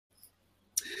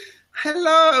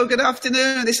Hello, good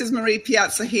afternoon. This is Marie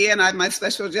Piazza here, and I have my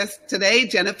special guest today,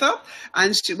 Jennifer,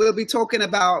 and she will be talking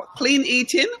about clean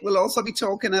eating. We'll also be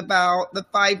talking about the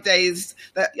 5 days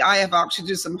that I have asked you to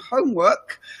do some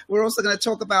homework. We're also going to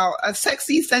talk about a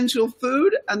sexy, essential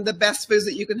food and the best foods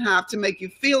that you can have to make you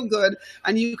feel good.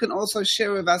 And you can also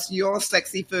share with us your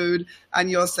sexy food and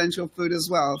your essential food as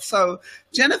well. So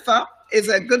Jennifer is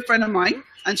a good friend of mine,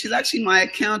 and she's actually my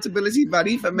accountability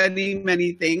buddy for many,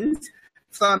 many things.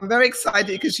 So I'm very excited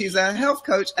because she's a health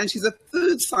coach and she's a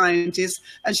food scientist,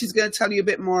 and she's going to tell you a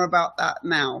bit more about that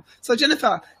now. So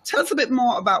Jennifer, tell us a bit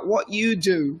more about what you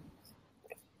do.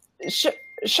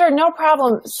 Sure, no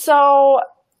problem. So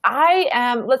I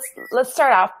am, let's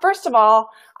start off. First of all,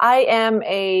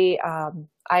 I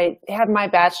have my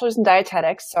bachelor's in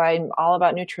dietetics, so I'm all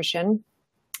about nutrition.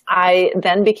 I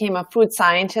then became a food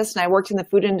scientist, and I worked in the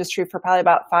food industry for probably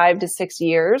about 5 to 6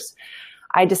 years.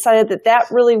 I decided that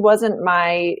really wasn't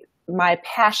my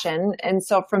passion. And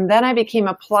so from then I became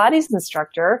a Pilates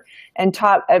instructor and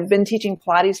I've been teaching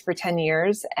Pilates for 10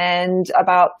 years. And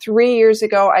about 3 years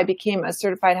ago, I became a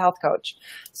certified health coach.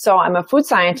 So I'm a food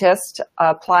scientist,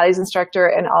 a Pilates instructor,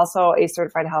 and also a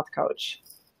certified health coach.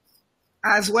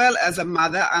 As well as a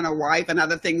mother and a wife and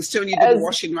other things too, and you do the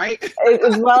washing, right?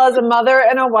 As well as a mother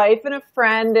and a wife and a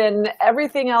friend and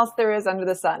everything else there is under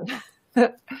the sun.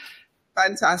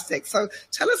 Fantastic. So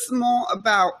tell us more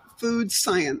about food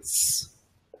science.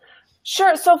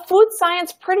 Sure. So food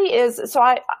science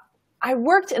I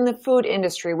worked in the food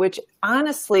industry, which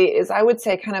honestly is, I would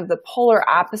say, kind of the polar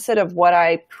opposite of what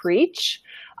I preach.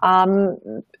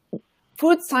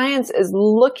 Food science is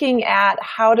looking at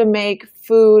how to make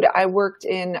food. I worked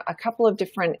in a couple of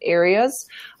different areas.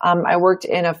 I worked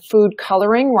in a food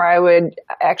coloring where I would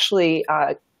actually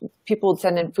people would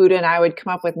send in food and I would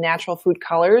come up with natural food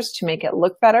colors to make it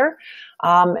look better.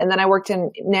 And then I worked in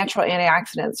natural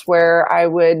antioxidants where I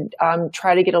would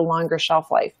try to get a longer shelf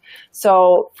life.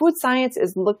 So food science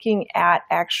is looking at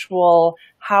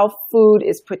how food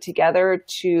is put together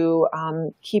to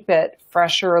keep it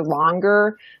fresher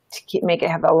longer, to make it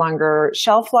have a longer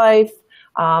shelf life.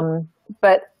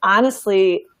 But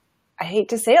honestly, I hate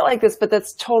to say it like this, but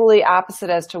that's totally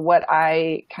opposite as to what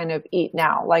I kind of eat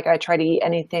now. Like I try to eat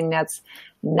anything that's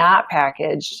not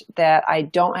packaged, that I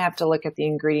don't have to look at the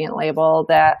ingredient label,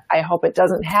 that I hope it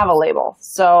doesn't have a label.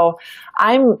 So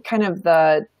I'm kind of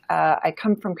I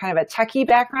come from kind of a techie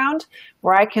background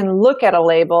where I can look at a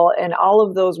label and all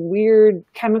of those weird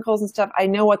chemicals and stuff, I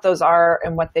know what those are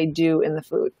and what they do in the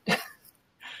food.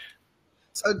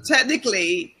 So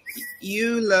technically,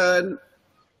 you learn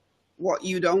what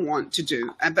you don't want to do.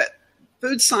 But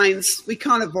food science, we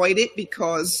can't avoid it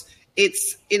because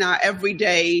it's in our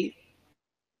everyday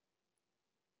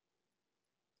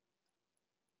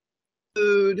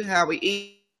food, how we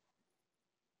eat,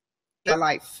 our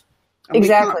life. And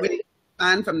exactly. We can't really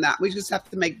expand from that. We just have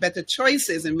to make better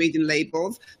choices in reading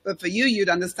labels. But for you, you'd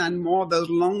understand more of those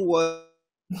long words.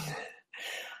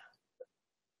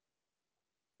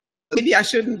 Maybe I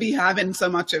shouldn't be having so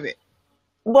much of it.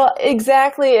 Well,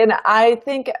 exactly. And I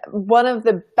think one of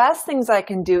the best things I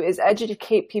can do is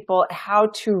educate people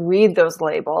how to read those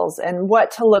labels and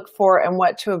what to look for and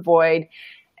what to avoid.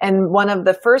 And one of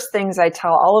the first things I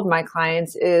tell all of my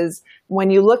clients is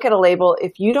when you look at a label,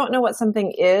 if you don't know what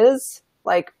something is,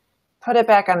 like put it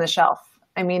back on the shelf.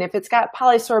 I mean, if it's got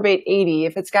polysorbate 80,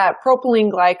 if it's got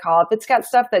propylene glycol, if it's got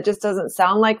stuff that just doesn't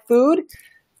sound like food,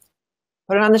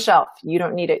 put it on the shelf. You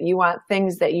don't need it. You want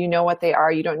things that you know what they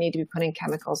are. You don't need to be putting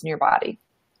chemicals in your body.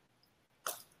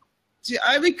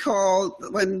 I recall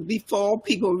when before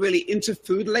people were really into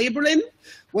food labeling,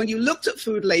 when you looked at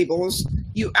food labels,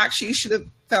 you actually should have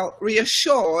felt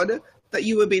reassured that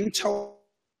you were being told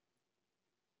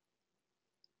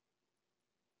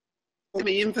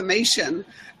me information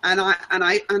and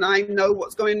I know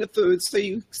what's going in the food. So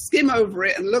you skim over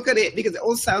it and look at it because it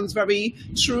all sounds very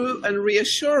true and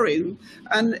reassuring.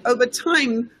 And over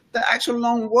time, the actual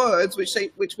long words,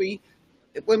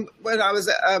 when I was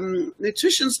at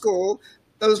nutrition school,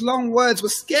 those long words were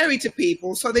scary to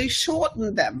people. So they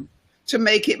shortened them to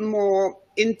make it more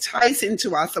enticing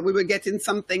to us that we were getting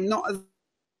something not as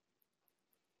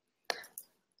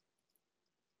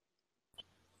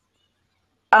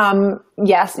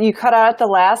yes, you cut out at the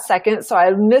last second, so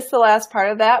I missed the last part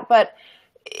of that, but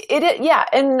yeah.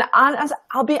 And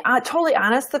I'll be totally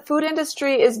honest, the food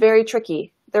industry is very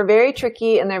tricky. They're very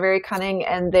tricky and they're very cunning,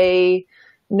 and they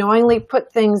knowingly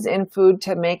put things in food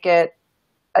to make it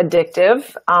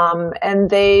addictive. And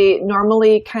they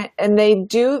normally they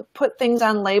do put things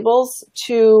on labels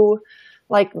to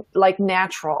like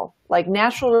natural. Like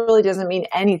natural really doesn't mean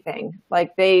anything.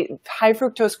 Like high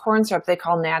fructose corn syrup they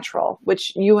call natural,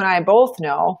 which you and I both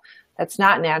know that's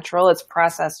not natural. It's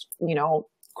processed,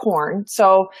 corn.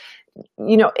 So,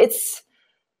 it's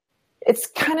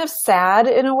kind of sad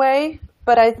in a way,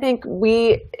 but I think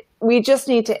we just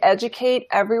need to educate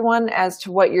everyone as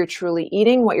to what you're truly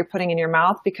eating, what you're putting in your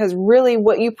mouth, because really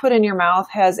what you put in your mouth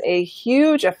has a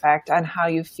huge effect on how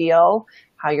you feel,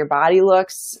 how your body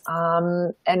looks,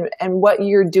 and what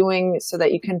you're doing so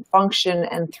that you can function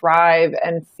and thrive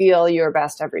and feel your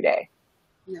best every day.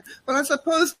 Yeah. Well, I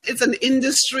suppose it's an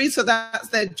industry, so that's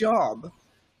their job,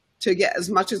 to get as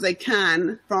much as they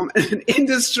can from an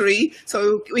industry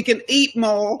so we can eat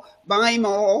more, buy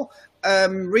more,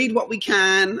 read what we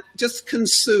can, just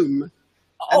consume.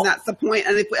 And that's the point.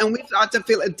 And we start to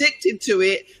feel addicted to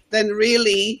it, then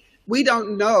really we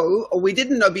don't know, or we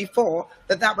didn't know before,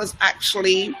 that was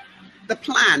actually the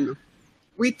plan.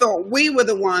 We thought we were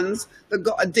the ones that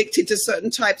got addicted to certain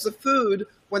types of food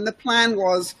when the plan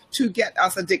was to get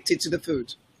us addicted to the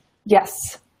food.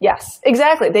 Yes,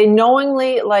 exactly. They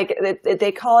knowingly, like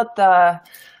they call it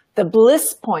the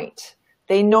bliss point.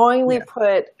 They knowingly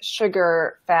put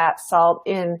sugar, fat, salt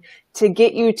in to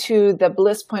get you to the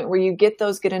bliss point where you get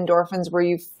those good endorphins, where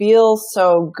you feel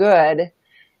so good.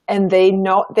 And they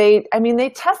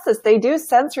test this. They do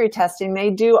sensory testing.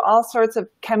 They do all sorts of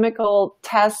chemical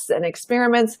tests and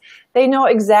experiments. They know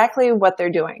exactly what they're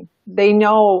doing. They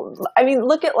know,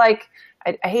 look at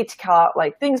I hate to call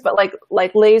out things, but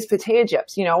like Lay's potato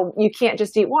chips, you can't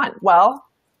just eat one. Well,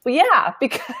 yeah,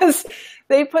 because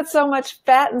they put so much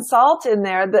fat and salt in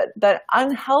there, that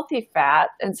unhealthy fat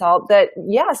and salt, that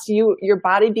yes, your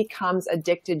body becomes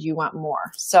addicted. You want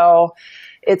more. So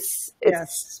it's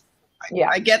yes. Yeah,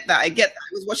 I get that. I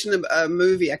was watching a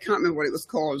movie. I can't remember what it was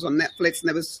called. It was on Netflix, and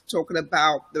they was talking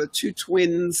about there were two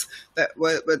twins that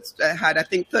had, I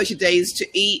think, 30 days to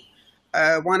eat.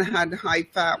 One had high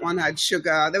fat, one had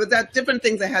sugar. There was different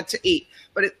things they had to eat.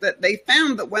 But they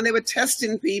found that when they were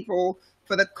testing people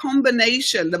for the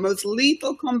combination, the most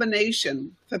lethal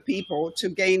combination for people to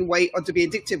gain weight or to be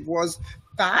addictive was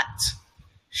fat,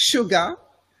 sugar,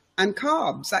 and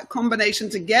carbs. That combination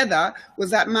together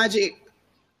was that magic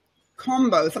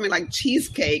combo, something like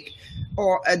cheesecake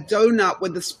or a donut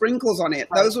with the sprinkles on it.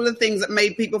 Those were the things that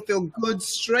made people feel good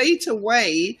straight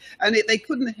away, and they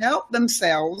couldn't help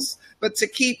themselves but to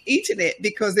keep eating it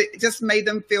because it just made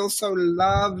them feel so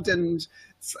loved, and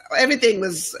everything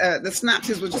was the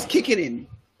synapses were just kicking in.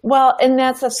 Well, and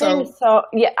that's the thing. So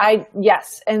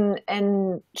yes,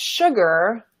 and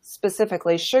sugar,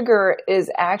 specifically sugar,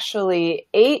 is actually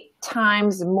 8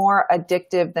 times more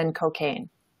addictive than cocaine.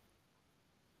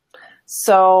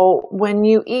 So when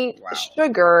you eat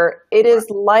sugar, it is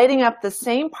lighting up the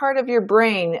same part of your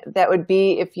brain that would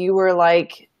be if you were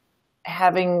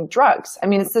having drugs.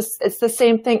 It's the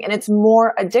same thing, and it's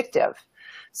more addictive.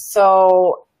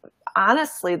 So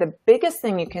honestly, the biggest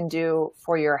thing you can do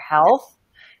for your health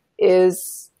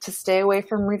is to stay away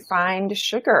from refined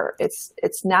sugar. It's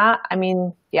not,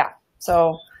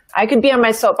 so I could be on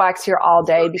my soapbox here all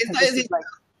day because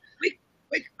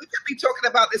we could be talking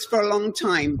about this for a long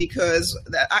time, because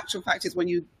the actual fact is when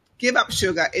you give up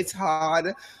sugar, it's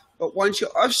hard. But once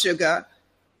you're off sugar,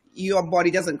 your body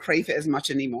doesn't crave it as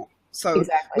much anymore. So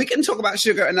we can talk about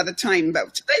sugar another time.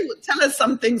 But today, tell us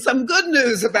some good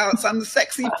news about some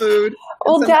sexy food.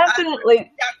 Well,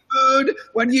 definitely. Food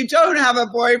when you don't have a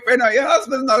boyfriend or your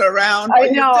husband's not around. I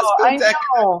know.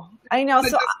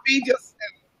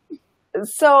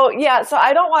 So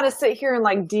I don't want to sit here and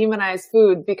demonize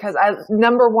food, because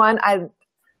number one, I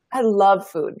love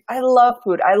food. I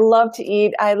love to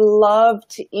eat. I love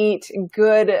to eat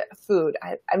good food.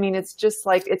 It's just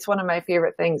it's one of my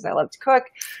favorite things. I love to cook.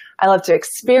 I love to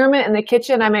experiment in the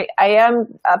kitchen. I am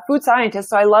a food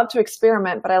scientist, so I love to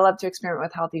experiment, but I love to experiment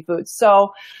with healthy food.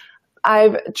 So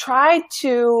I've tried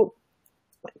to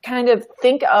kind of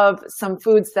think of some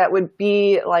foods that would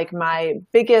be my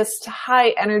biggest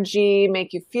high energy,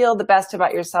 make you feel the best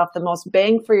about yourself, the most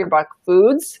bang for your buck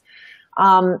foods.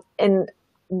 And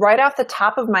right off the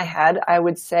top of my head, I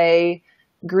would say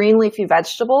green leafy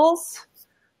vegetables.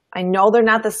 I know they're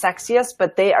not the sexiest,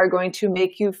 but they are going to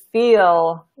make you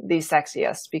feel the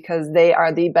sexiest because they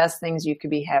are the best things you could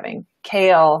be having.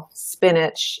 Kale,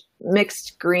 spinach,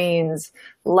 mixed greens,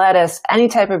 lettuce, any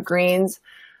type of greens.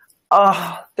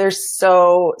 Oh, they're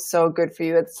so, so good for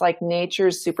you. It's like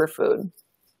nature's superfood.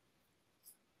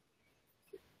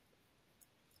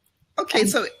 Okay,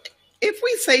 so if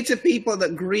we say to people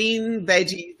that green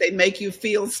veggies, they make you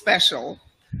feel special,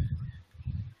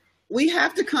 we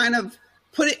have to kind of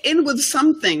put it in with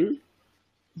something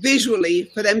visually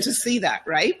for them to see that,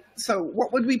 right? So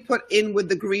what would we put in with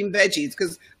the green veggies?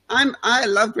 Because I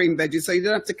love green veggies, so you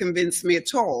don't have to convince me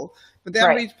at all. But the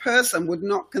Right. average person would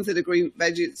not consider green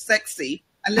veggies sexy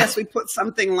unless we put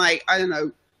something like, I don't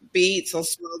know, beets or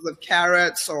swirls of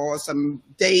carrots or some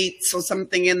dates or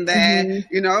something in there,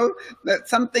 hmm that's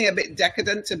something a bit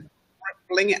decadent to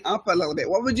bling it up a little bit.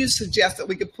 What would you suggest that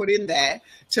we could put in there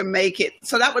to make it?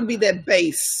 So that would be their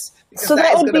base, because So that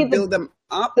that is would going be to build them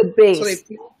up. the So they base.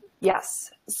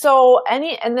 Yes. So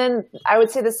and then I would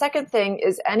say the second thing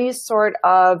is any sort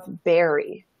of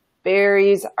berry.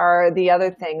 Berries are the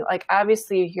other thing. Like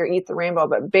obviously you hear eat the rainbow,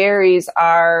 but berries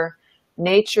are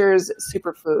nature's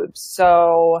superfood.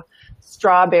 So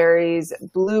strawberries,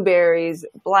 blueberries,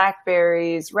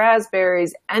 blackberries,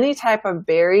 raspberries, any type of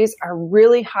berries are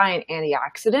really high in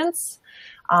antioxidants.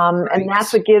 And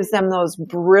that's what gives them those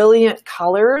brilliant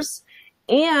colors.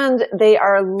 And they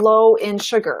are low in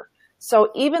sugar.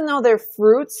 So even though they're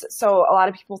fruits, so a lot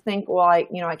of people think, well, I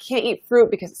can't eat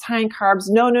fruit because it's high in carbs.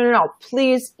 No.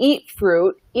 Please eat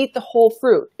fruit. Eat the whole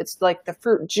fruit. It's like the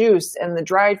fruit juice and the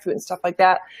dried fruit and stuff like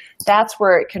that. That's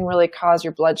where it can really cause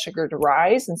your blood sugar to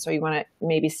rise. And so you want to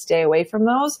maybe stay away from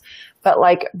those. But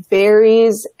like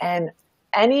berries and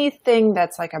anything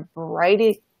that's like a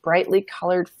brightly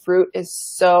colored fruit is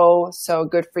so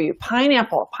good for you.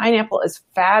 Pineapple is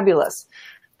fabulous.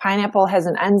 Pineapple has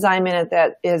an enzyme in it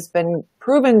that has been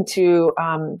proven to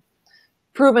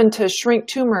shrink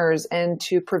tumors and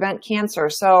to prevent cancer.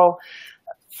 So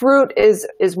fruit is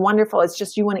wonderful. It's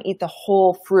just you want to eat the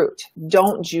whole fruit.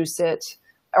 Don't juice it.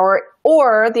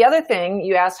 Or the other thing,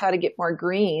 you asked how to get more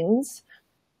greens.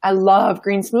 I love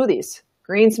green smoothies.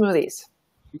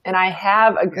 And I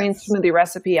have a green smoothie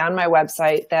recipe on my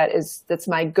website that's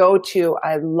my go-to.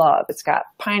 I love. It's got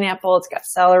pineapple, it's got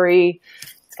celery,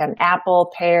 it's got an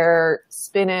apple, pear,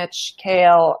 spinach,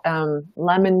 kale,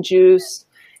 lemon juice.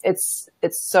 It's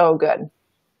so good.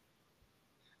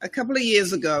 A couple of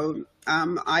years ago,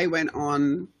 I went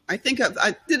on, I think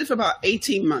I did it for about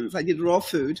 18 months. I did raw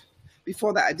food.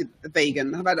 Before that, I did the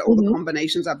vegan. I've had all the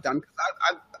combinations I've done.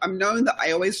 I'm known that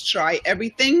I always try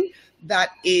everything that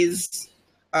is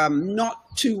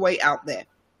not too way out there.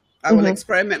 I will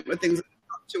experiment with things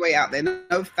not too way out there.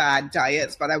 No fad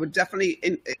diets, but I would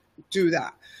definitely do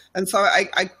that. And so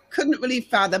I couldn't really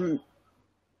fathom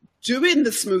doing the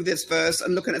smoothies first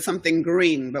and looking at something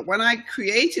green. But when I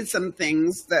created some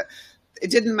things that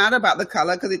it didn't matter about the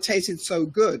color because it tasted so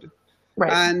good.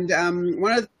 Right. And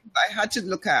one of the things I had to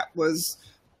look at was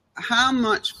how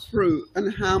much fruit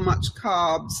and how much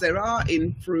carbs there are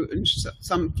in fruit and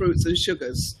some fruits and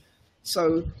sugars.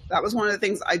 So that was one of the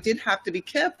things I did have to be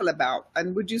careful about.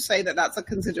 And would you say that that's a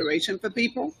consideration for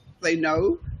people? They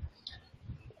know?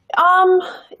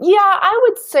 Yeah, I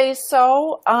would say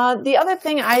so. The other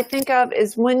thing I think of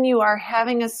is when you are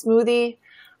having a smoothie,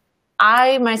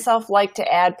 I myself like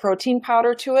to add protein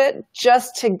powder to it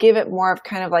just to give it more of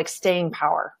kind of like staying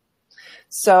power.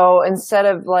 So instead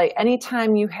of like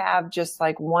anytime you have just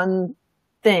like one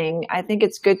thing, I think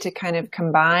it's good to kind of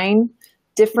combine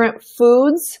different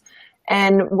foods.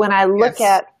 And when I look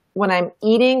at when I'm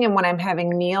eating and when I'm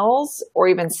having meals or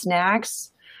even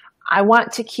snacks, I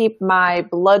want to keep my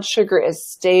blood sugar as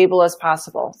stable as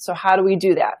possible. So how do we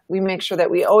do that? We make sure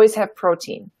that we always have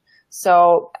protein.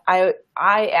 So I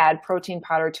add protein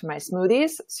powder to my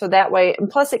smoothies. So that way, and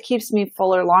plus it keeps me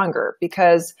fuller longer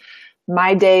because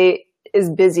my day is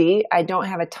busy. I don't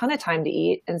have a ton of time to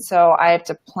eat. And so I have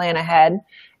to plan ahead.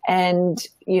 And,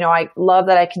 I love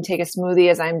that I can take a smoothie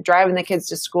as I'm driving the kids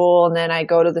to school. And then I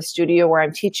go to the studio where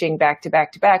I'm teaching back to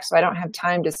back to back. So I don't have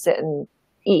time to sit and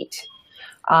eat.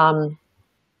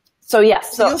 So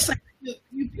yes. So you're saying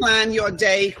you plan your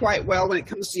day quite well when it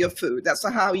comes to your food. That's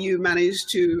how you manage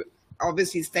to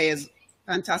obviously stay as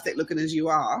fantastic looking as you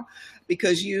are,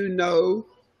 because you know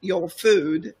your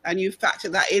food and you factor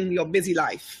that in your busy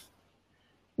life.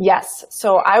 Yes.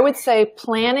 So I would say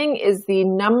planning is the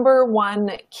number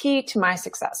one key to my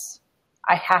success.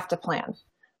 I have to plan.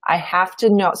 I have to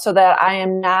know so that I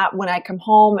am not, when I come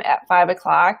home at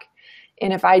 5:00,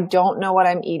 and if I don't know what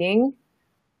I'm eating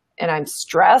and I'm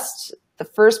stressed, the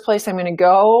first place I'm going to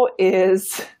go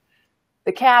is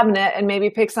the cabinet and maybe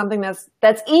pick something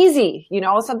that's easy,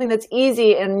 something that's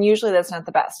easy. And usually that's not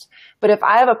the best. But if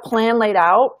I have a plan laid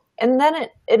out, and then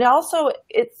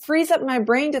it frees up my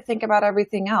brain to think about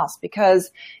everything else, because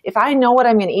if I know what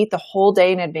I'm going to eat the whole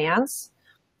day in advance,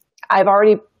 I've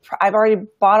already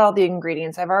bought all the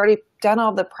ingredients. I've already done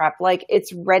all the prep. Like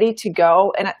it's ready to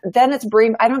go. And then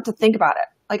I don't have to think about it.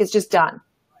 Like it's just done.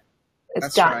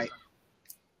 It's done. Right.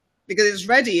 because it's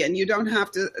ready and you don't have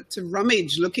to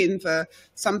rummage looking for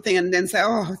something and then say,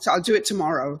 oh, I'll do it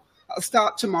tomorrow. I'll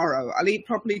start tomorrow. I'll eat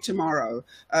properly tomorrow.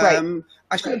 Right.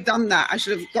 I should have done that. I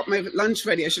should have got my lunch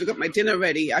ready. I should have got my dinner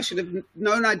ready. I should have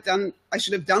known I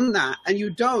should have done that. And you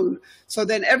don't. So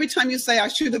then every time you say I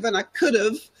should have and I could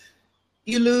have,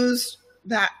 you lose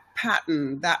that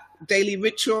pattern, that daily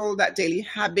ritual, that daily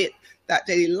habit, that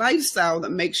daily lifestyle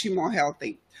that makes you more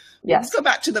healthy. Yes. Let's go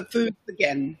back to the food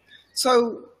again.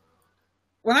 So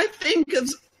when I think of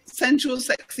sensual,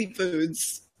 sexy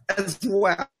foods as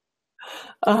well,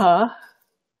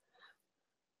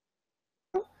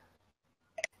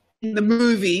 in the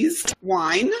movies,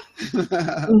 wine,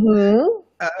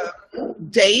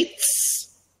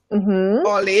 dates,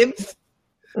 olives,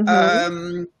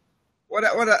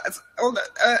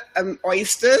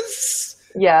 oysters,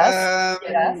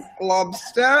 yes.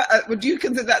 Lobster. Would you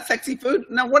consider that sexy food?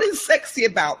 Now, what is sexy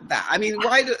about that? I mean,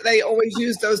 why do they always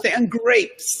use those things? And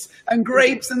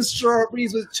grapes and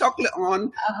strawberries with chocolate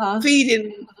on,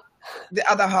 feeding the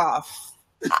other half.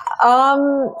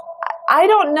 I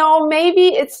don't know. Maybe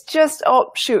it's just,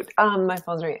 oh shoot, my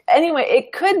phone's ringing. Anyway,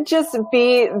 it could just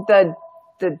be the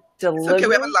delivery. Okay,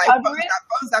 we have a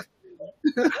live.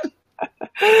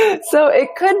 So it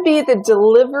could be the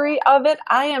delivery of it.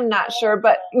 I am not sure,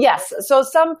 but yes. So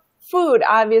some food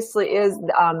obviously is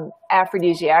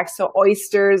aphrodisiac. So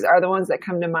oysters are the ones that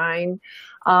come to mind.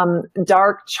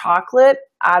 Dark chocolate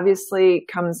obviously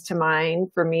comes to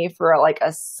mind for me for like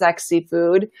a sexy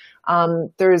food.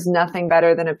 There's nothing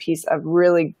better than a piece of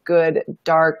really good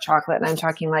dark chocolate. And I'm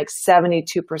talking like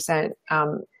 72%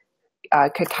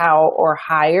 cacao or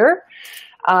higher.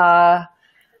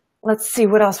 Let's see,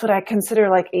 what else would I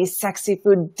consider like a sexy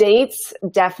food? Dates,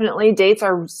 definitely. Dates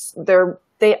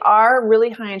they are really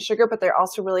high in sugar, but they're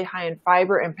also really high in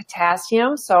fiber and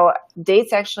potassium. So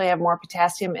dates actually have more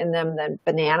potassium in them than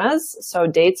bananas. So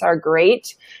dates are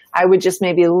great. I would just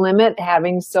maybe limit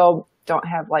having, so don't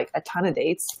have like a ton of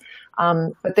dates.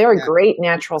 But they're a great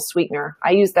natural sweetener.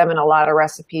 I use them in a lot of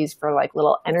recipes for like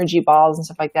little energy balls and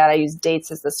stuff like that. I use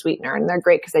dates as the sweetener, and they're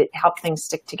great because they help things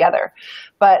stick together.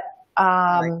 But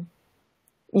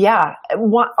yeah.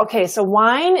 Okay. So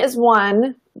wine is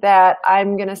one that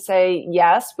I'm going to say,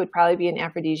 yes, would probably be an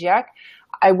aphrodisiac.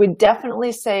 I would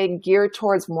definitely say gear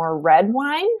towards more red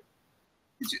wine.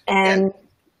 And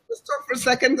just talk for a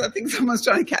second. I think someone's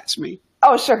trying to catch me.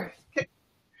 Oh, sure. Okay.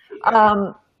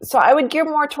 So I would gear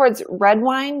more towards red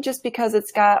wine just because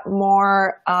it's got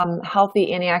more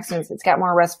healthy antioxidants. It's got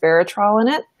more resveratrol in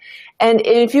it. And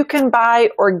if you can buy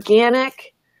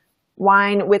organic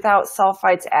wine without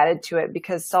sulfites added to it,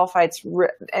 because sulfites,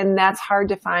 and that's hard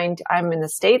to find. I'm in the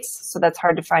States, so that's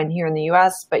hard to find here in the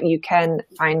US, but you can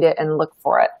find it and look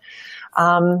for it.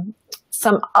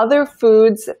 Some other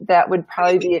foods that would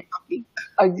probably be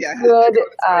a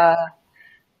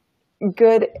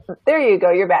good, there you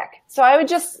go, you're back. So I would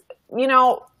just,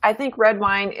 I think red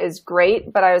wine is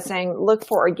great, but I was saying look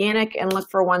for organic and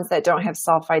look for ones that don't have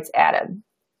sulfites added.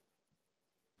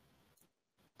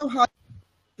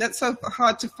 That's so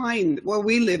hard to find where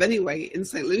we live anyway in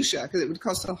St. Lucia, because it would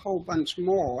cost a whole bunch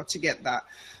more to get that.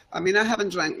 I mean, I haven't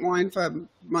drank wine for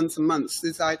months and months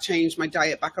since I changed my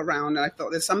diet back around, and I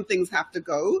thought there's some things have to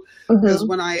go. Because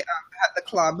when I had the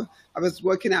club, I was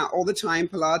working out all the time,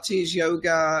 Pilates,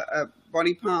 yoga,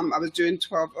 body pump. I was doing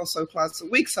 12 or so classes a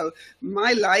week. So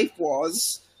my life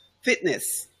was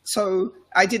fitness. So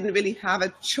I didn't really have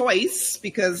a choice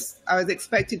because I was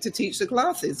expected to teach the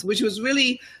classes, which was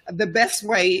really the best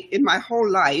way in my whole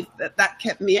life that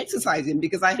kept me exercising,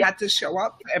 because I had to show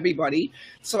up for everybody.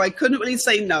 So I couldn't really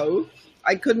say no.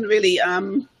 I couldn't really,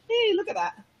 hey, look at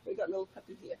that. We got a little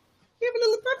puppy here. We have a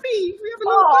little puppy. We have a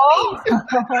little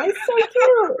puppy. He's so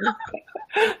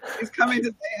cute. He's coming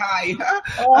to say hi.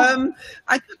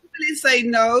 I couldn't really say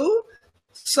no.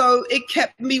 So it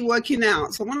kept me working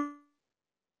out. So when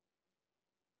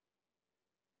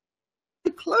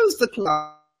closed the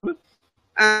club,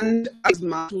 and as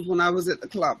much as when I was at the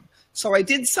club. So I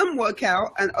did some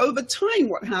workout, and over time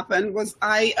what happened was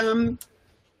I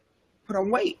put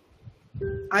on weight.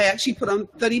 I actually put on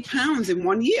 30 pounds in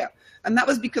 1 year. And that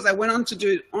was because I went on to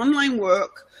do online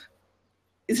work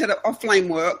instead of offline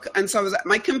work. And so I was at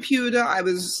my computer, I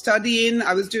was studying,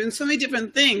 I was doing so many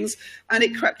different things, and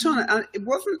it crept on. And it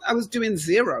wasn't, I was doing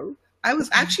zero. I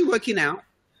was actually working out.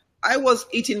 I was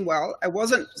eating well. I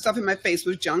wasn't stuffing my face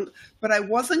with junk, but I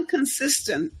wasn't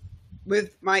consistent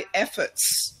with my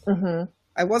efforts.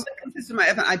 I wasn't consistent with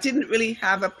my effort. I didn't really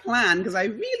have a plan, because I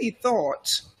really thought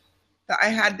that I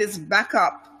had this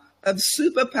backup of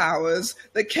superpowers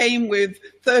that came with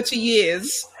 30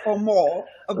 years or more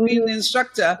of being an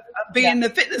instructor, of being in the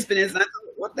fitness business. And I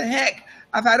thought, what what the heck?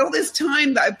 I've had all this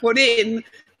time that I put in.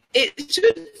 It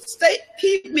should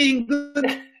keep me in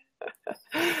good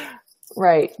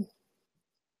right.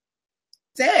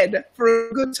 stead for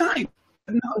a good time.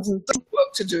 Not some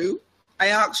work to do. I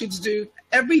ask you to do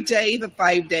every day for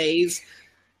 5 days.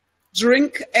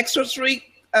 Drink extra 3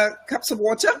 cups of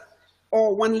water,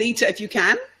 or 1 liter if you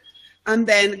can, and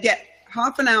then get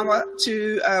half an hour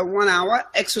to 1 hour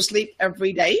extra sleep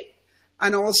every day,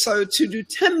 and also to do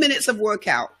 10 minutes of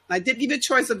workout. I did give you a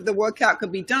choice of the workout.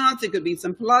 Could be dance, it could be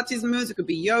some Pilates moves, it could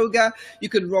be yoga, you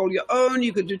could roll your own,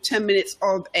 you could do 10 minutes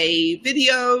of a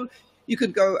video, you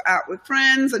could go out with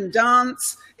friends and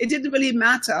dance. It didn't really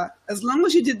matter as long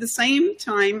as you did the same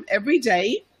time every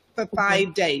day for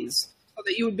 5 days, so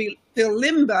that you would feel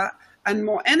limber and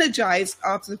more energized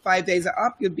after the 5 days are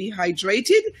up. You'd be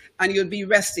hydrated and you'd be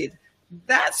rested.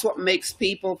 That's what makes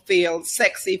people feel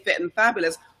sexy, fit, and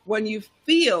fabulous. When you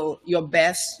feel your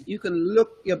best, you can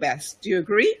look your best. Do you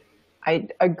agree? I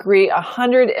agree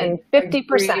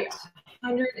 150%.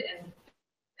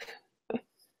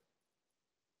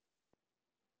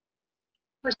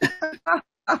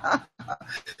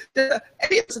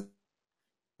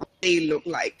 They look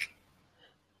like.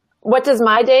 What does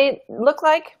my day look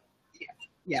like?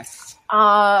 Yes.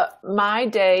 My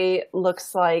day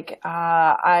looks like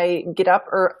I get up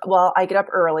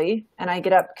early, and I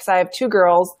get up because I have 2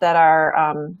 girls that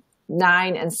are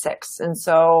 9 and 6, and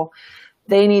so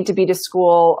they need to be to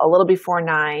school a little before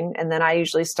 9, and then I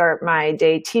usually start my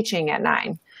day teaching at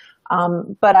 9.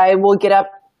 But I will get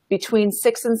up between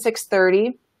 6 and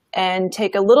 6:30 and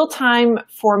take a little time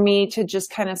for me to just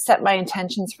kind of set my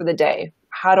intentions for the day.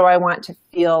 How do I want to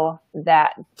feel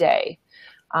that day?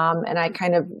 And I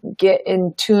kind of get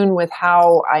in tune with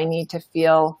how I need to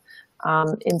feel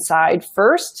inside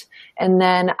first. And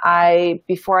then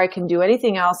before I can do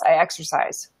anything else, I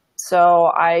exercise. So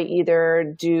I either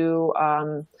do,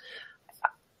 I'll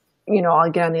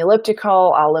get on the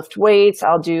elliptical, I'll lift weights,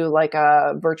 I'll do like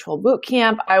a virtual boot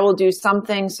camp. I will do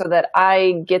something so that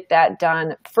I get that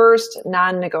done first,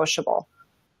 non-negotiable.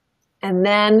 And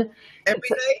then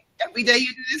every day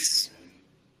you do this?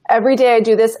 Every day I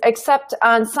do this, except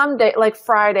on some day, like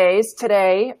Fridays.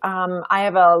 Today,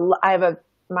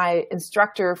 my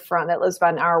instructor that lives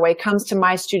about an hour away comes to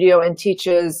my studio and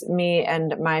teaches me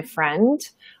and my friend.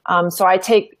 So I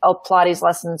take Pilates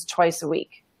lessons twice a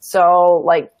week. So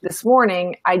like this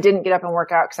morning, I didn't get up and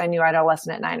work out because I knew I had a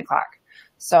lesson at 9 o'clock.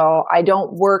 So I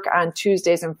don't work on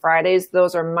Tuesdays and Fridays.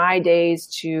 Those are my days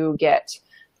to get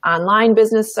online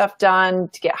business stuff done,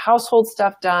 to get household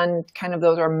stuff done. Kind of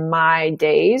those are my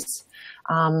days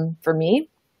for me.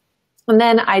 And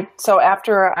then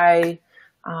after I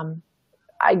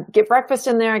get breakfast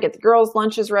in there, I get the girls'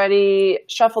 lunches ready,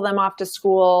 shuffle them off to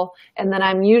school, and then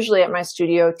I'm usually at my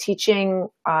studio teaching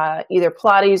either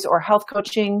Pilates or health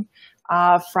coaching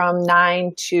from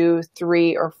 9 to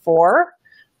 3 or 4.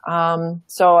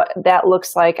 So that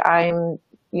looks like I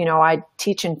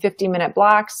teach in 50-minute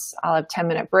blocks. I'll have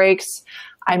 10-minute breaks.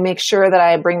 I make sure that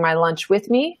I bring my lunch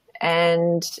with me,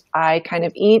 and I kind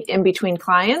of eat in between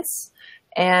clients.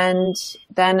 And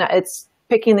then it's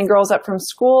picking the girls up from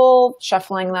school,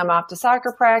 shuffling them off to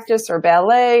soccer practice or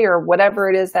ballet or whatever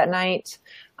it is that night,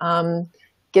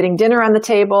 getting dinner on the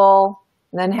table,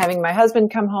 and then having my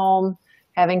husband come home,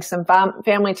 having some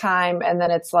family time. And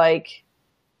then it's like,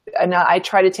 I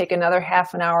try to take another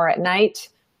half an hour at night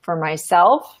for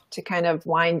myself to kind of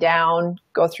wind down,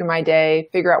 go through my day,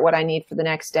 figure out what I need for the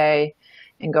next day,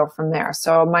 and go from there.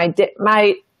 So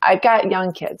I've got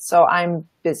young kids, so I'm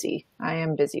busy. I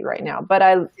am busy right now, but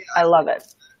I love it.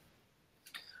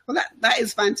 Well, that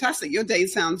is fantastic. Your day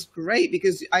sounds great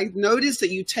because I noticed that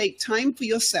you take time for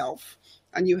yourself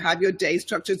and you have your day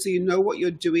structured so you know what you're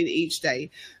doing each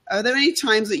day. Are there any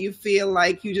times that you feel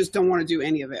like you just don't want to do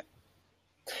any of it?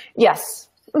 Yes.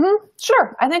 Mm-hmm.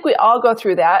 Sure. I think we all go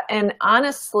through that. And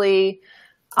honestly,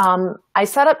 I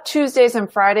set up Tuesdays and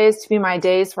Fridays to be my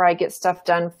days where I get stuff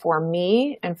done for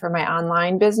me and for my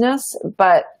online business.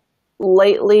 But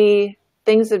lately,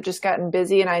 things have just gotten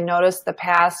busy. And I noticed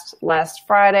last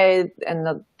Friday and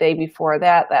the day before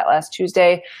that last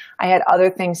Tuesday, I had other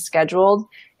things scheduled.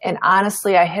 And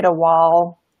honestly, I hit a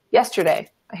wall yesterday.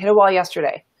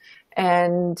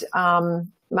 And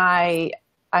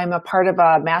I'm a part of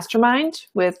a mastermind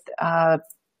with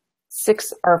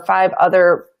 6 or 5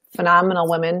 other phenomenal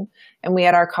women. And we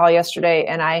had our call yesterday,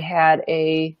 and I had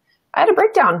a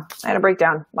breakdown.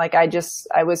 Like I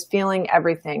was feeling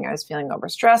everything. I was feeling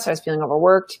overstressed. I was feeling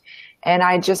overworked, and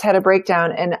I just had a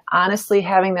breakdown. And honestly,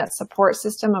 having that support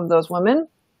system of those women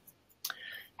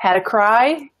had a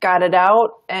cry, got it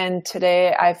out, and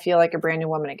today I feel like a brand new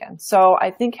woman again. So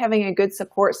I think having a good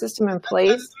support system in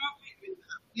place.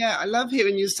 Yeah, I love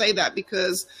hearing you say that,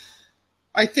 because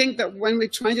I think that when we're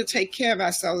trying to take care of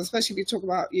ourselves, especially if you talk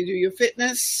about you do your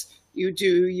fitness, you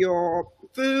do your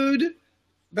food,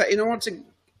 but in order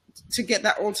to get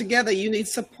that all together, you need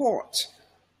support.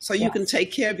 So you can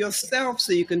take care of yourself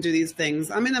so you can do these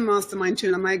things. I'm in a mastermind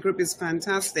too, and my group is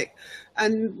fantastic.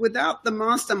 And without the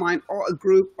mastermind or a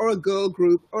group or a girl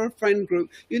group or a friend group,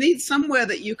 you need somewhere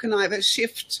that you can either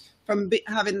shift from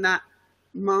having that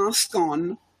mask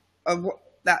on of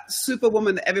that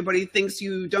superwoman that everybody thinks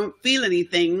you don't feel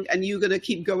anything and you're going to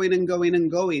keep going and going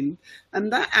and going.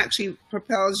 And that actually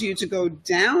propels you to go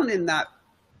down in that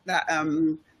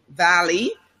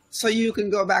valley so you can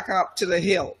go back up to the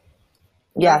hill.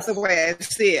 Yes. That's the way I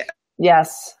see it.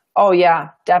 Yes. Oh,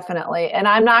 yeah, definitely. And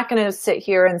I'm not going to sit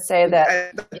here and say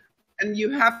that. And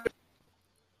you have to.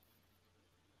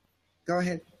 Go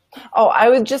ahead. Oh, I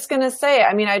was just going to say,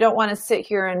 I mean, I don't want to sit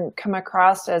here and come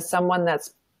across as someone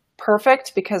that's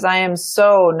perfect, because I am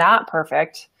so not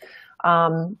perfect.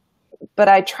 But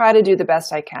I try to do the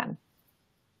best I can.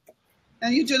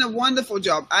 And you're doing a wonderful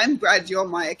job. I'm glad you're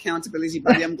my accountability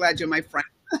buddy. I'm glad you're my friend.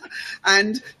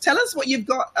 And tell us what you've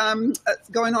got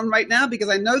going on right now, because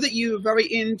I know that you're very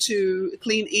into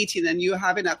clean eating and you're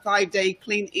having a 5-day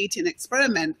clean eating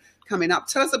experiment coming up.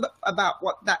 Tell us about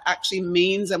what that actually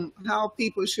means and how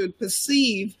people should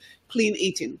perceive clean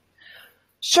eating.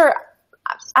 Sure.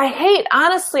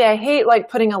 Honestly, I hate like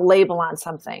putting a label on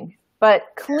something, but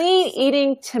clean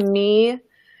eating to me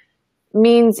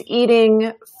means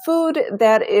eating food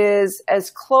that is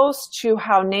as close to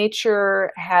how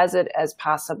nature has it as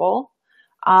possible,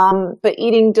 but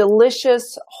eating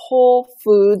delicious whole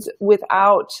foods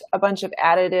without a bunch of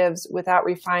additives, without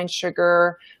refined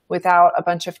sugar, without a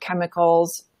bunch of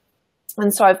chemicals.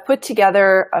 And so I've put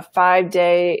together a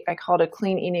 5-day, I call it a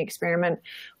clean eating experiment,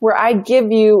 where I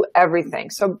give you everything.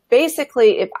 So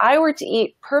basically, if I were to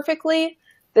eat perfectly,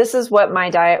 this is what my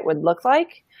diet would look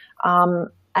like.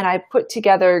 And I put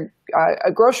together a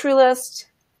grocery list,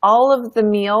 all of the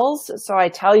meals. So I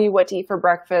tell you what to eat for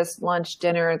breakfast, lunch,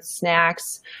 dinner,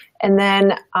 snacks. And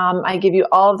then I give you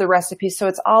all of the recipes. So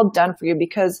it's all done for you,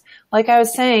 because like I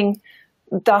was saying,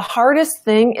 the hardest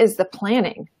thing is the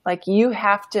planning. Like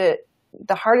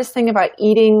the hardest thing about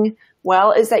eating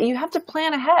well is that you have to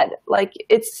plan ahead. Like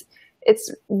it's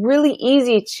really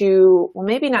easy to, well,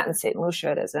 maybe not in St.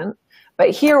 Lucia, it isn't. But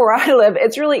here where I live,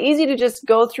 it's really easy to just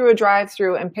go through a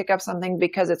drive-through and pick up something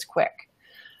because it's quick.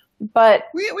 But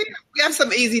we have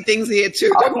some easy things here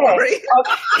too. Don't worry.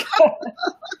 Okay.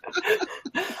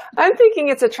 I'm thinking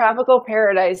it's a tropical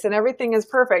paradise and everything is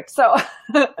perfect. So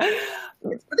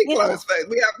it's pretty close, but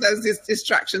we have those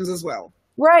distractions as well.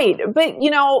 Right. But,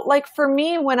 like for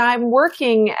me, when I'm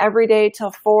working every day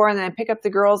till 4 and then I pick up the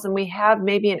girls and we have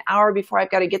maybe an hour before I've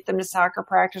got to get them to soccer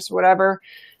practice or whatever,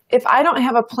 if I don't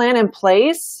have a plan in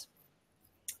place,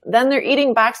 then they're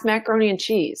eating boxed macaroni and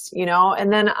cheese,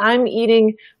 and then I'm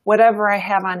eating whatever I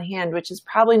have on hand, which is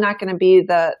probably not going to be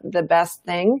the best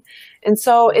thing. And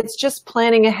so it's just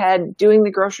planning ahead, doing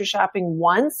the grocery shopping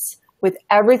once with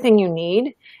everything you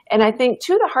need. And I think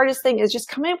too, the hardest thing is just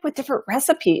coming up with different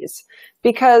recipes,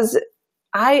 because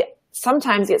I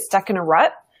sometimes get stuck in a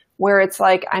rut where it's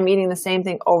like I'm eating the same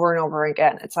thing over and over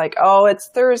again. It's like, oh,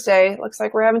 it's Thursday. Looks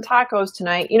like we're having tacos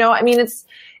tonight. I mean,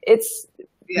 it's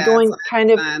going kind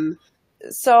of.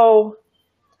 So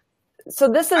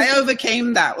this is. I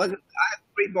overcame that. I have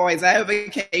 3 boys. I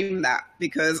overcame that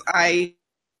because I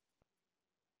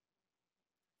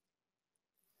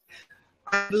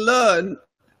learned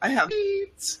I have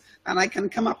needs and I can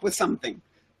come up with something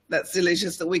that's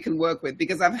delicious that we can work with,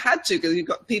 because I've had to, because you've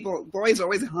got boys are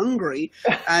always hungry.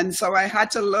 And so I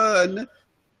had to learn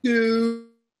to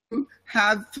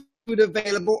have food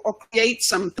available or create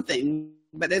something,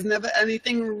 but there's never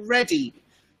anything ready.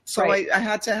 So right. I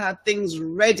had to have things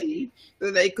ready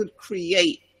that they could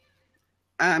create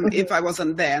if I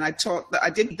wasn't there. And I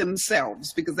did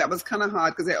themselves, because that was kind of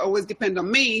hard, because they always depend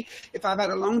on me. If I've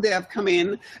had a long day, I've come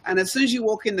in, and as soon as you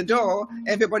walk in the door,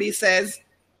 everybody says,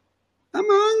 I'm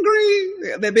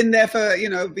hungry. They've been there for,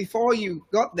 before you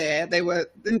got there,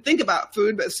 didn't think about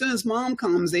food, but as soon as mom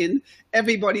comes in,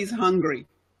 everybody's hungry.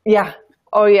 Yeah.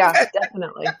 Oh yeah,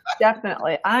 definitely.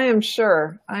 Definitely. I am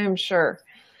sure.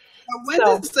 When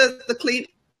does the clean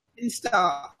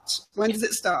start? When does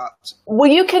it start? Well,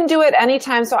 you can do it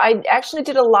anytime. So I actually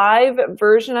did a live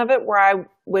version of it where I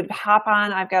would hop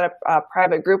on. I've got a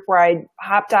private group where I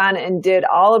hopped on and we did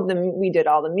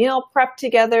all the meal prep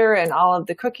together and all of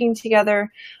the cooking together.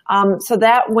 So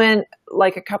that went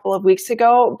like a couple of weeks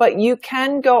ago, but you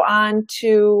can go on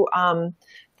to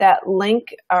that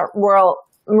link where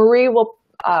Marie will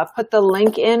put the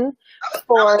link in.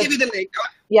 I'll give you the link.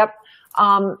 Yep.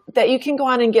 That you can go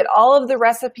on and get all of the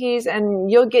recipes,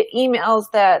 and you'll get emails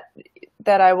that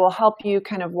I will help you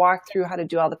kind of walk through how to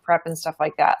do all the prep and stuff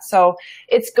like that. So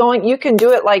you can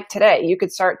do it like today. You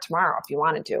could start tomorrow if you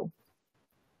wanted to.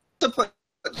 To put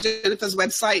Jennifer's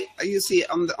website, you see it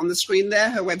on the screen there.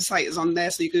 Her website is on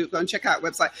there, so you can go and check out her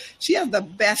website. She has the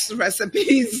best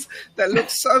recipes that look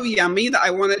so yummy that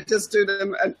I want to just do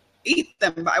them and eat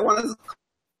them. But I want to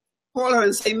call her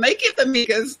and say, make it for me,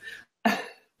 because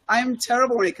I'm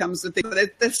terrible when it comes to things.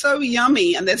 They're so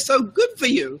yummy and they're so good for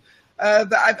you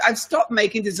that I've stopped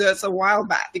making desserts a while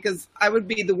back because I would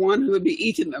be the one who would be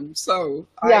eating them. So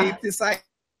I decided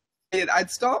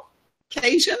I'd stop.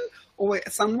 Occasion or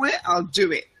somewhere, I'll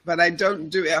do it, but I don't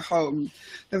do it at home.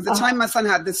 There was a time my son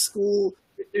had this school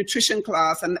nutrition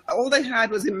class, and all they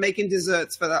had was him making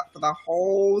desserts for the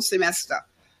whole semester.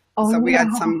 So we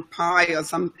had some pie or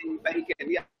something, bacon.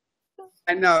 Yeah.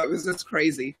 I know, it was just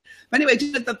crazy. But anyway,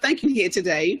 Jennifer, thank you here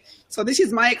today. So this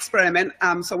is my experiment.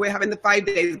 So we're having the 5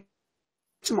 days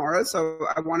tomorrow. So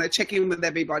I want to check in with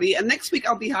everybody. And next week,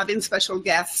 I'll be having special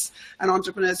guests and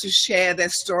entrepreneurs to share their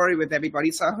story with everybody.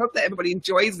 So I hope that everybody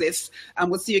enjoys this. And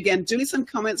we'll see you again. Do leave some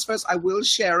comments first. I will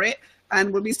share it.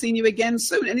 And we'll be seeing you again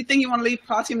soon. Anything you want to leave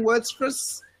parting words,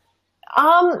 Chris?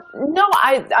 No,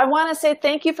 I want to say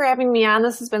thank you for having me on.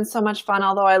 This has been so much fun,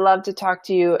 although I love to talk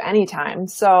to you anytime.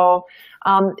 So,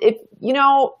 I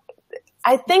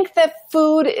think that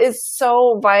food is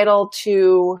so vital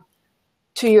to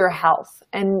your health.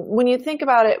 And when you think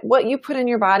about it, what you put in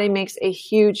your body makes a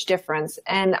huge difference.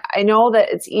 And I know that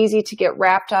it's easy to get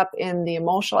wrapped up in the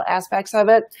emotional aspects of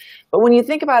it, but when you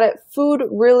think about it, food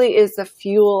really is the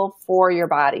fuel for your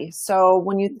body. So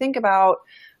when you think about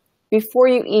before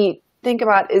you eat, think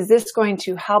about, is this going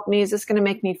to help me? Is this going to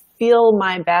make me feel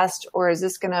my best? Or is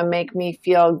this going to make me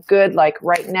feel good like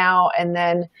right now? And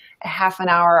then a half an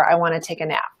hour, I want to take a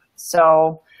nap.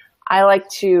 So I like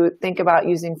to think about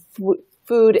using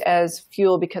food as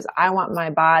fuel because I want my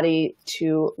body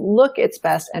to look its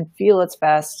best and feel its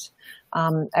best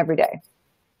every day.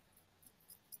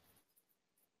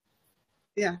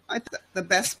 Yeah, I think the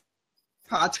best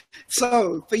part.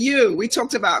 So for you, we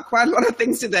talked about quite a lot of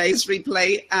things today, this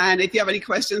replay. And if you have any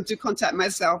questions, do contact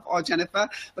myself or Jennifer.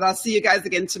 But I'll see you guys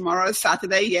again tomorrow,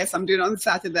 Saturday. Yes, I'm doing it on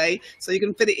Saturday. So you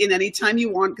can fit it in anytime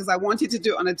you want, because I want you to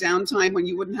do it on a downtime when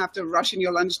you wouldn't have to rush in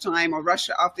your lunchtime or rush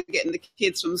after getting the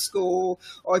kids from school.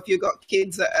 Or if you've got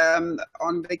kids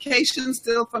on vacation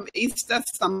still from Easter,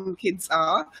 some kids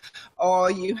are,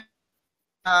 or you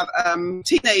have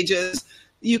teenagers,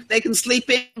 they can sleep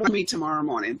in with me tomorrow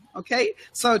morning, okay?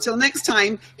 So till next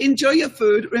time, enjoy your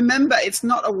food. Remember, it's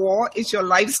not a war, it's your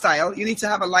lifestyle. You need to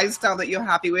have a lifestyle that you're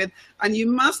happy with, and you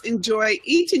must enjoy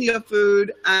eating your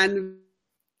food and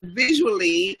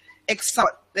visually accept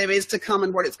what there is to come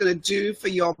and what it's going to do for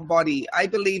your body. I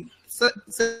believe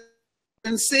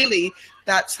sincerely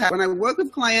that's how, when I work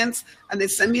with clients and they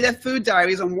send me their food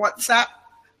diaries on WhatsApp,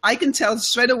 I can tell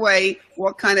straight away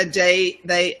what kind of day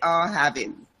they are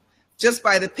having, just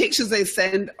by the pictures they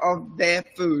send of their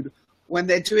food. When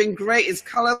they're doing great, it's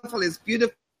colorful, it's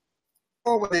beautiful.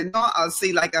 When they're not, I'll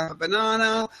see like a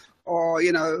banana or,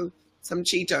 some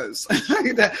Cheetos.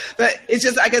 But it's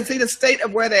just, I can see the state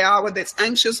of where they are, whether it's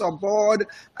anxious or bored.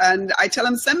 And I tell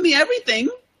them, send me everything.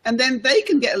 And then they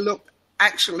can get a look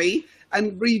actually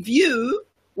and review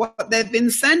what they've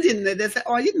been sending. They say,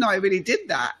 oh, I didn't know I really did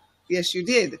that. Yes, you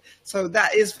did. So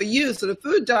that is for you. So the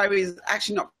food diary is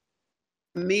actually not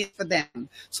made for them.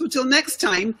 So till next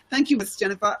time, thank you, Miss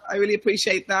Jennifer. I really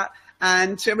appreciate that.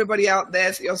 And to everybody out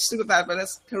there, you're super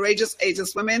fabulous, courageous,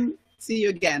 ageless women. See you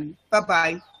again.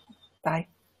 Bye-bye. Bye.